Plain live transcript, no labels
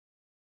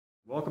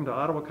Welcome to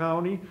Ottawa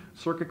County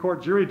Circuit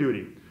Court Jury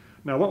Duty.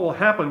 Now what will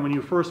happen when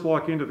you first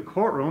walk into the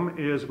courtroom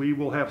is we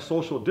will have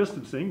social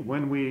distancing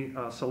when we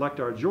select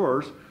our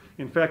jurors.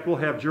 In fact, we'll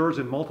have jurors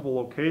in multiple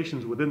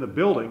locations within the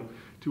building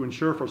to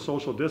ensure for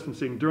social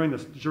distancing during the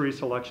jury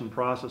selection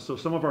process. So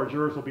some of our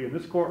jurors will be in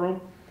this courtroom,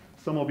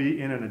 some will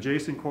be in an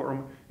adjacent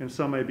courtroom, and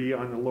some may be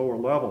on the lower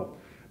level.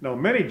 Now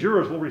many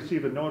jurors will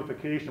receive a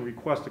notification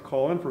request to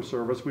call in for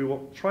service. We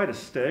will try to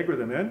stagger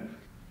them in.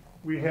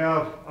 We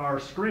have our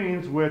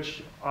screens,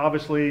 which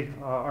obviously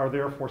are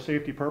there for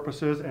safety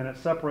purposes, and it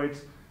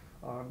separates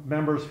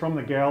members from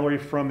the gallery,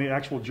 from the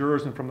actual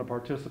jurors, and from the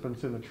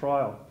participants in the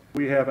trial.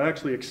 We have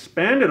actually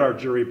expanded our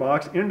jury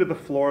box into the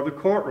floor of the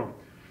courtroom,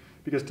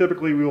 because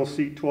typically we will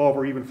seat 12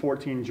 or even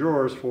 14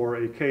 jurors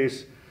for a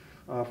case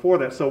for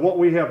that. So what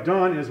we have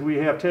done is we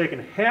have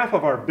taken half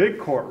of our big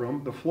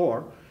courtroom, the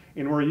floor,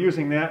 and we're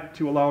using that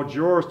to allow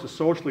jurors to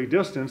socially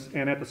distance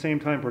and at the same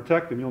time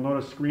protect them. You'll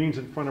notice screens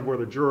in front of where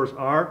the jurors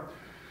are,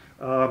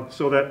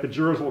 so that the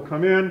jurors will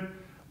come in,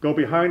 go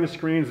behind the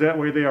screens. That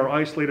way they are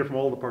isolated from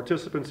all the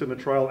participants in the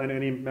trial and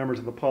any members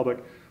of the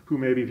public who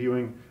may be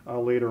viewing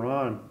later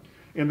on.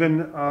 And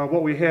then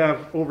what we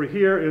have over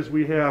here is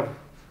we have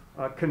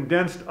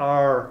condensed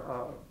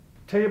our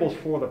tables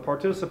for the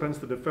participants,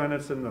 the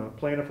defendants, and the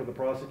plaintiff or the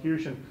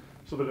prosecution.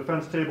 So the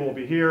defense table will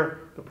be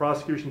here, the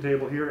prosecution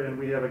table here, and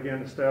we have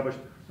again established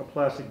a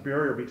plastic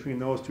barrier between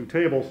those two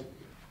tables.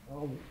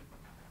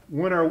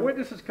 When our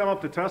witnesses come up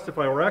to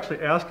testify, we're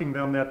actually asking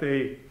them that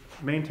they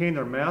maintain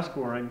their mask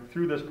wearing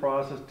through this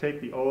process,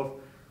 take the oath.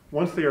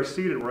 Once they are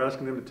seated, we're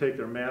asking them to take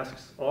their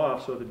masks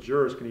off so that the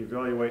jurors can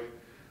evaluate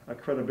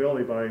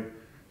credibility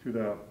through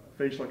the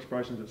facial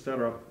expressions,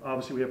 etc.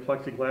 Obviously, we have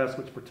plexiglass,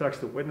 which protects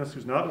the witness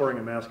who's not wearing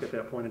a mask at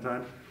that point in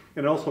time.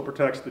 And it also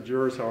protects the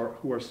jurors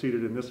who are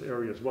seated in this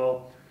area as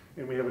well.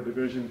 And we have a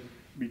division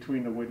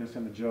between the witness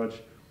and the judge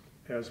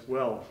as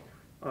well.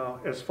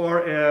 As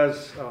far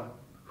as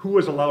who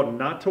is allowed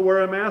not to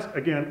wear a mask,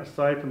 again,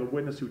 aside from the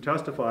witness who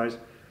testifies,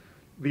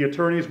 the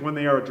attorneys, when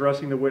they are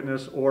addressing the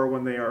witness or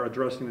when they are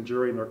addressing the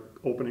jury in their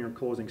opening or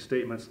closing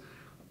statements,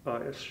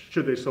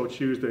 should they so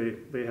choose,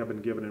 they have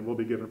been given and will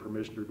be given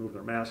permission to remove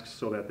their masks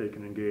so that they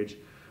can engage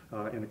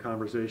in a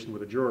conversation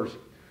with the jurors.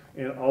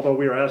 And although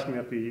we are asking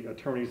that the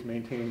attorneys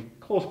maintain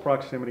close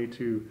proximity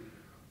to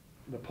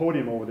the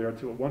podium over there,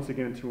 once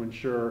again to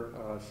ensure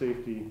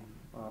safety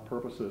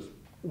purposes.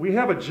 We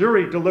have a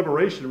jury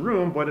deliberation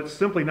room, but it's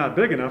simply not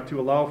big enough to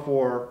allow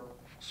for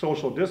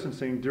social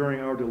distancing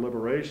during our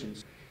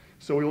deliberations.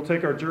 So we will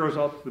take our jurors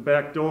out the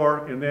back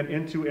door and then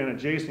into an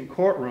adjacent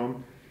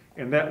courtroom,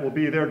 and that will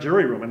be their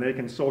jury room, and they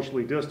can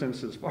socially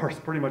distance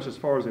pretty much as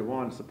far as they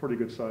want. It's a pretty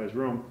good sized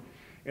room.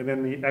 And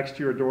then the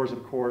exterior doors,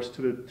 of course,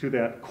 to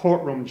that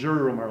courtroom,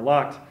 jury room are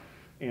locked,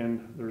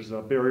 and there's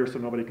a barrier so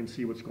nobody can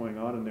see what's going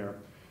on in there.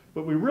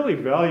 But we really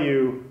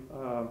value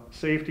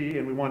safety,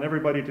 and we want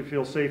everybody to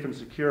feel safe and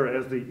secure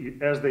as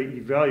they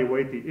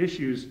evaluate the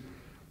issues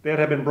that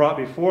have been brought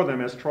before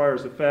them as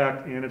triers of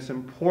fact. And it's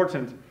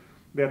important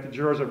that the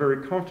jurors are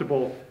very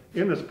comfortable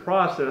in this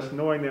process,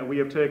 knowing that we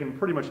have taken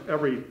pretty much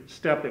every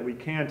step that we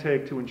can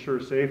take to ensure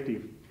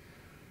safety.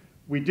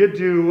 We did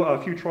do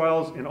a few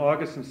trials in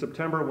August and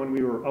September when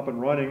we were up and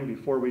running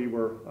before we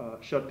were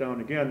shut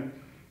down again,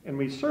 and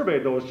we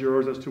surveyed those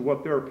jurors as to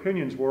what their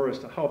opinions were as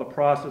to how the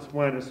process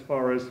went as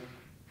far as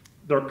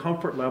their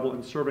comfort level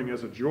in serving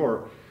as a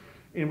juror.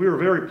 And we were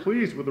very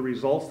pleased with the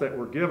results that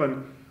were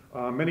given.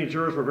 Many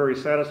jurors were very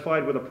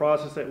satisfied with the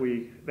process that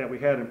we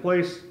had in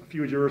place. A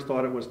few jurors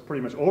thought it was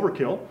pretty much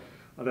overkill,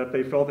 that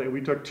they felt that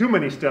we took too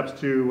many steps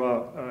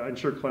to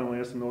ensure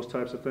cleanliness and those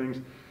types of things.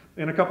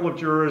 And a couple of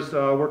jurors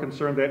were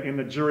concerned that in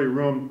the jury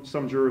room,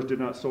 some jurors did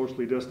not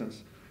socially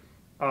distance.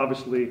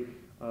 Obviously,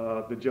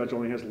 the judge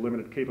only has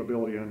limited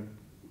capability on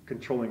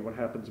controlling what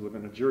happens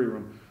within a jury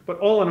room. But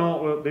all in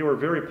all, they were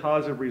very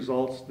positive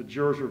results. The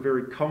jurors were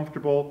very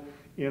comfortable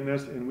in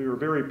this, and we were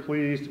very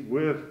pleased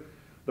with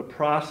the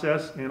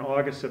process in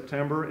August,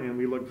 September, and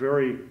we look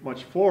very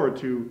much forward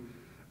to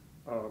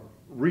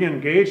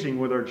re-engaging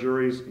with our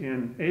juries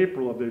in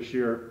April of this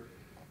year.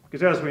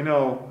 Because as we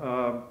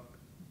know,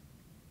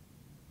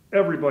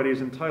 everybody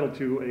is entitled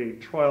to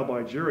a trial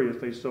by jury if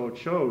they so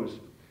chose.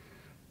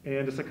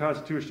 And it's a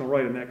constitutional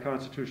right, and that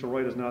constitutional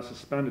right is not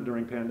suspended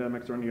during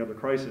pandemics or any other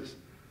crisis.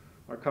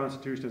 Our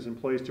Constitution is in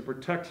place to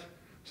protect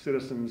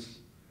citizens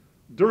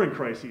during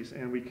crises,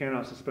 and we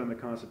cannot suspend the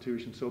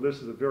Constitution. So this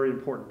is a very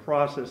important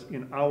process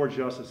in our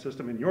justice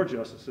system, in your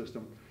justice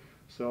system.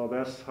 So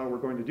that's how we're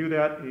going to do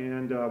that,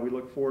 and we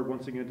look forward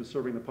once again to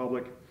serving the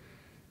public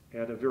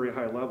at a very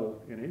high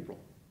level in April.